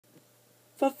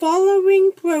The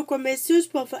following program is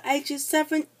suitable for ages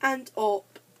 7 and up.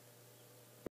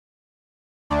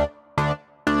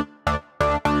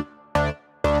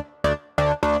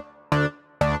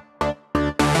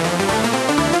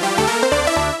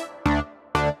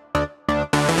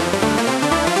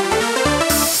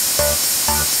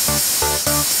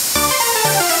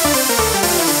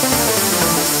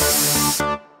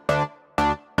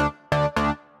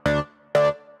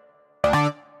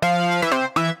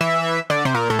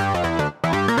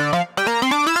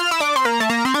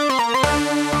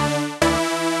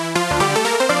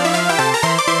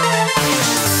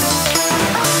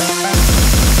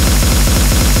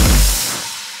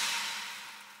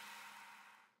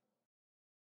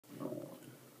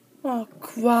 Oh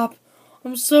crap,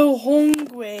 I'm so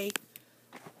hungry.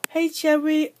 Hey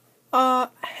Cherry,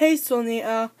 hey Sonny,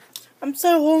 I'm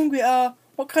so hungry,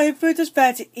 what kind of food is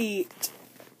there to eat?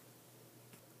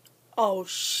 I'll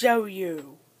show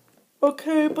you.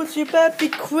 Okay, but you better be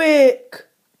quick.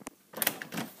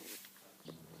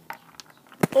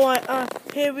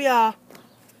 Alright, here we are.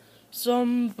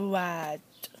 Some bread.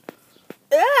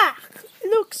 Ah, it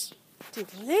looks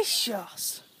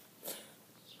delicious.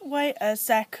 Wait a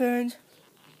second.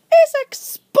 It's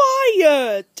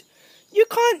expired! You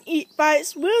can't eat that,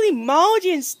 it's really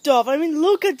moldy and stuff. I mean,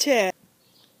 look at it.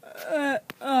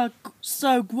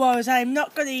 So gross, I'm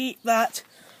not gonna eat that.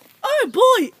 Oh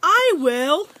boy, I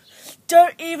will.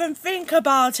 Don't even think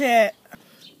about it.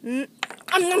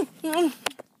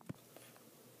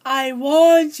 I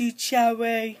warned you,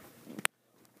 Cherry.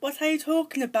 What are you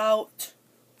talking about?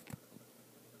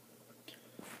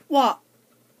 What?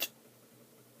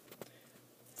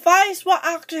 That is what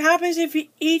actually happens if you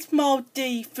eat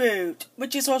moldy food,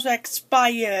 which is also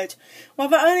expired. Well,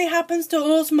 that only happens to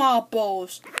us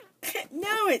marbles.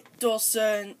 No, it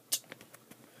doesn't.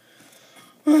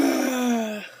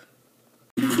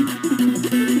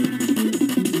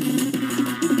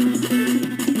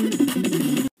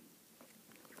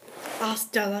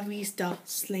 Hasta la vista,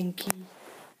 Slinky.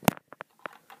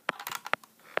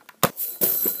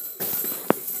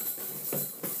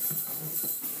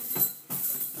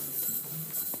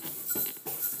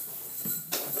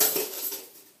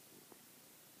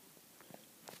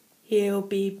 He'll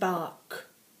be back.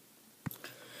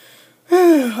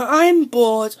 I'm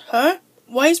bored, huh?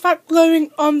 Why is that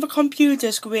glowing on the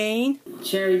computer screen?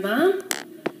 Cherry Bomb?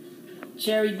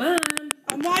 Cherry Bomb?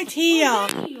 I'm right here. Oh,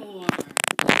 there you are.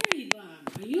 Cherry Bomb,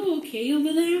 are you okay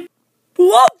over there?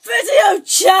 What video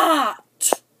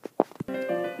chat?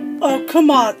 Oh,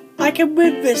 come on. I can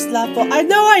win this level. I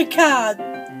know I can.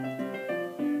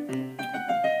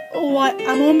 Alright,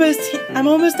 I'm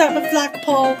almost at the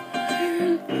flagpole.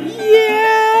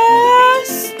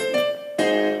 Yes!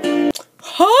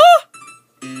 Huh?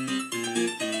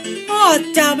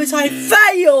 Oh, damn it, I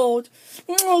failed!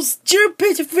 Oh,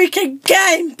 stupid freaking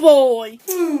Game Boy!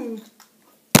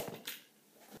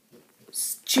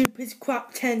 Stupid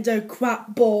crap Tendo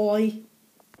crap boy.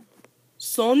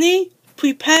 Sonny,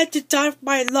 prepare to die with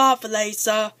my lava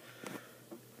laser.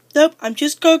 Nope, I'm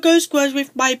just gonna go squares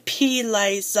with my P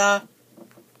laser.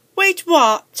 Wait,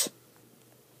 what?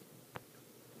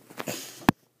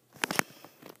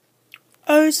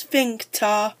 Oh,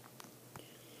 Sphincter.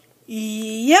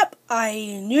 Yep,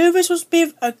 I knew this would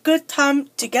be a good time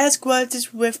to get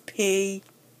squirted with P.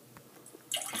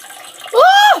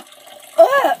 Ah!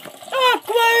 Oh,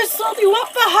 gross, Sonny,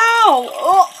 what the hell?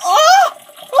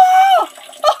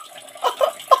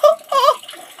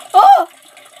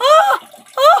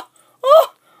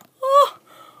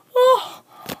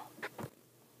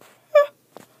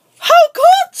 How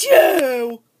could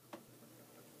you?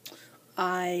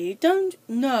 I don't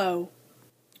know.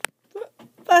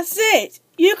 That's it.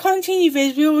 You continue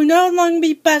this, we will no longer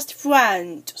be best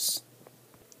friends.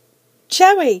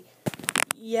 Cherry.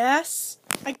 Yes?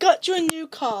 I got you a new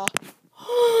car.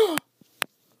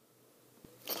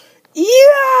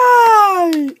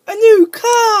 Yay! A new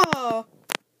car!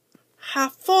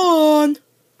 Have fun!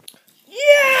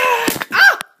 Yeah!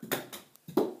 Ah!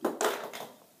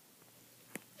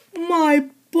 My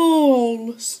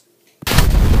balls.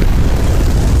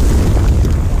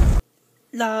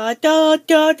 La da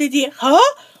da da da.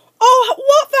 Huh? Oh,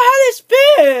 what the hell is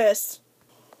this?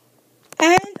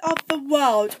 End of the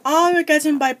world.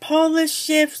 Armageddon by polar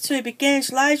shift to begin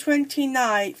July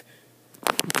 29th.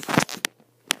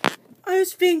 I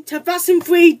was thinking that's in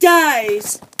 3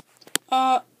 days.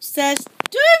 Says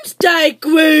Doomsday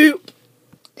Group.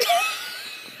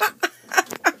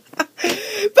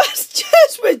 That's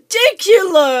just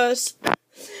ridiculous.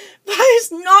 That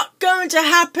is not going to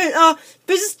happen.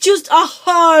 This is just a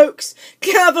hoax.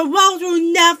 The world will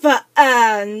never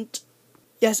end.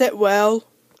 Yes, it will.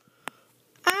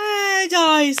 And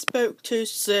I spoke too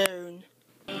soon.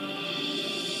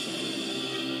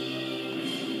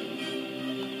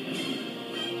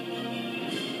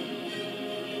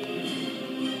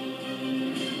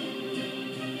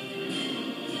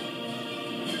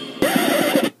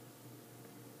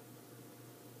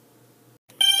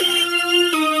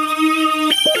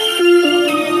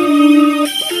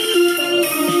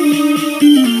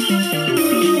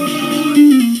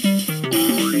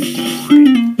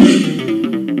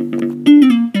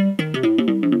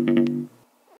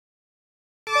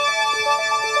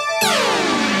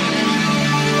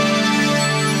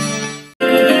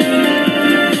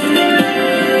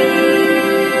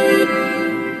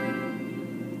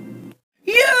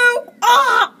 You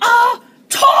are a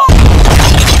top!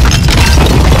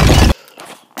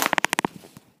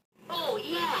 Oh,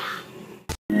 yeah.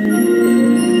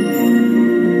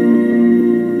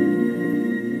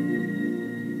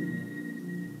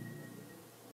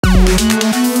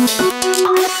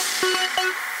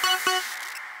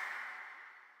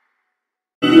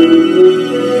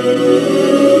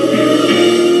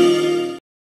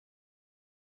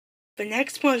 The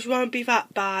next punch won't be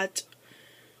that bad.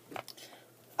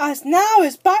 As now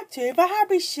it's back to the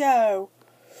Happy Show.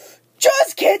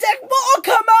 Just kidding, more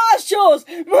commercials!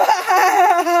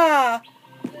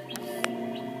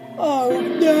 Oh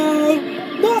no,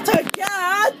 not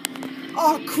again!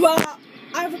 Oh crap,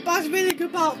 I have a bad feeling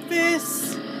about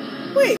this. Wait,